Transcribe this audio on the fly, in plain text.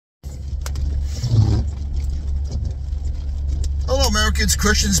Americans,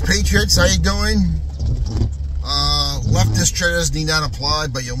 Christians, patriots, how you doing? Leftist traitors need not apply,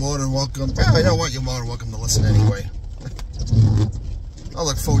 but you're more than welcome. Well, you know what? You're more than welcome to listen anyway. I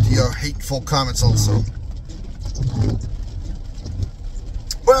look forward to your hateful comments also.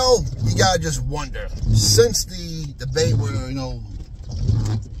 Well, you gotta just wonder. Since the debate where, you know,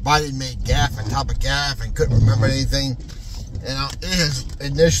 Biden made gaffe on top of gaffe and couldn't remember anything, and it has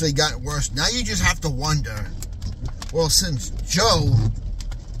initially gotten worse. Now you just have to wonder, well, since Joe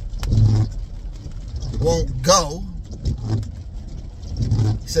won't go,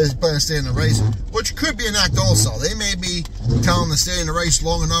 he says he's planning to stay in the race, which could be an act also. They may be telling him to stay in the race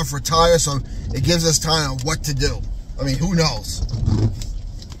long enough, retire, so it gives us time on what to do. I mean, who knows?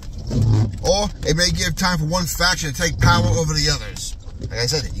 Or it may give time for one faction to take power over the others. Like I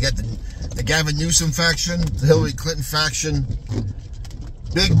said, you got the Gavin Newsom faction, the Hillary Clinton faction,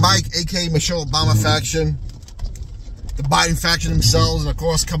 Big Mike, a.k.a. Michelle Obama faction, the Biden faction themselves, and of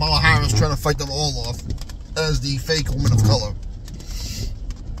course Kamala Harris trying to fight them all off as the fake woman of color.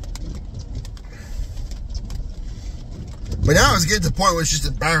 But now it's getting to the point where it's just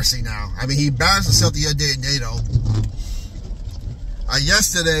embarrassing now. I mean, he embarrassed himself the other day at NATO.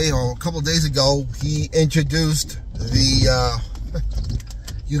 Yesterday, or a couple of days ago, he introduced the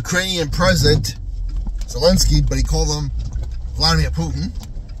Ukrainian president, Zelensky, but he called him Vladimir Putin.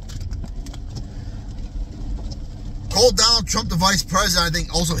 Called Donald Trump the vice president, I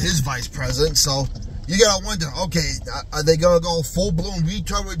think also his vice president. So you gotta wonder, okay, are they gonna go full-blown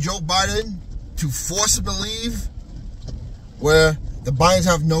retard with Joe Biden to force him to leave, where the Bidens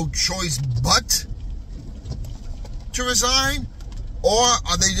have no choice but to resign? Or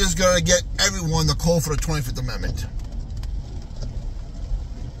are they just going to get everyone to call for the 25th Amendment?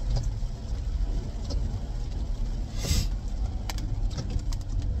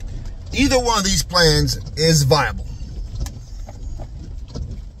 Either one of these plans is viable.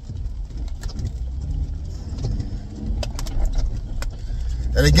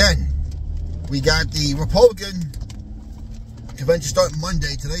 And again, we got the Republican convention starting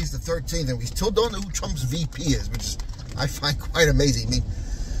Monday. Today's the 13th, and we still don't know who Trump's VP is, which is, I find quite amazing. I mean,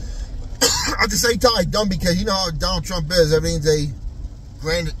 at the same time, dumb, because you know how Donald Trump is. Everything's a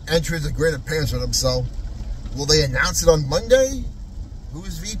grand entrance, a grand appearance for them. So, will they announce it on Monday? Who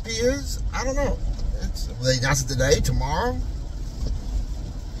his VP is? I don't know. Will they announce it today, tomorrow?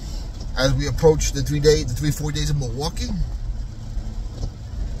 As we approach the 3-4 days of Milwaukee?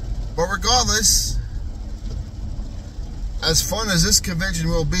 But regardless, as fun as this convention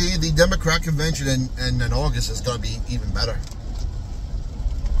will be, the Democrat convention in August is going to be even better.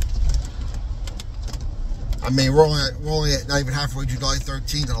 I mean, we're only at not even halfway July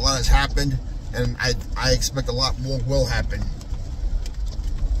 13th, and a lot has happened, and I expect a lot more will happen.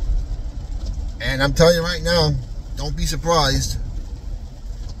 And I'm telling you right now, don't be surprised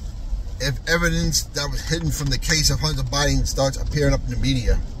if evidence that was hidden from the case of Hunter Biden starts appearing up in the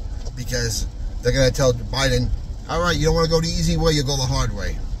media, because they're going to tell Biden, all right, you don't want to go the easy way, you go the hard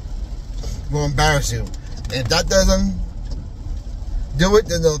way. We'll embarrass you. And if that doesn't do it,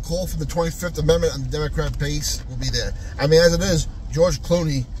 then they'll call for the 25th Amendment on the Democrat base will be there. I mean, as it is, George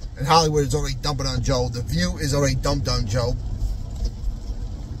Clooney in Hollywood is already dumping on Joe. The View is already dumped on Joe.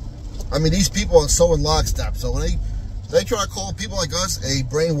 I mean, these people are so in lockstep. So when they try to call people like us a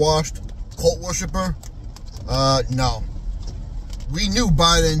brainwashed cult worshiper, no. We knew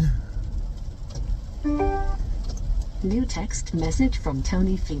Biden. New text message from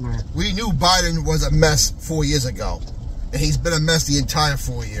Tony Femer. We knew Biden was a mess 4 years ago. And he's been a mess the entire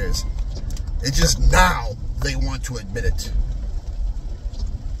 4 years. It's just now they want to admit it.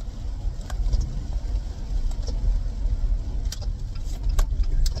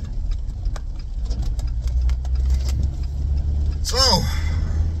 So,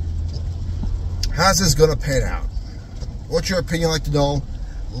 how's this going to pan out? What's your opinion? I'd like to know.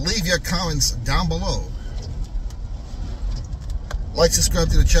 Leave your comments down below. Like, subscribe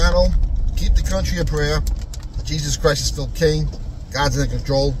to the channel. Keep the country in prayer. Jesus Christ is still King. God's in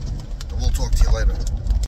control. And we'll talk to you later.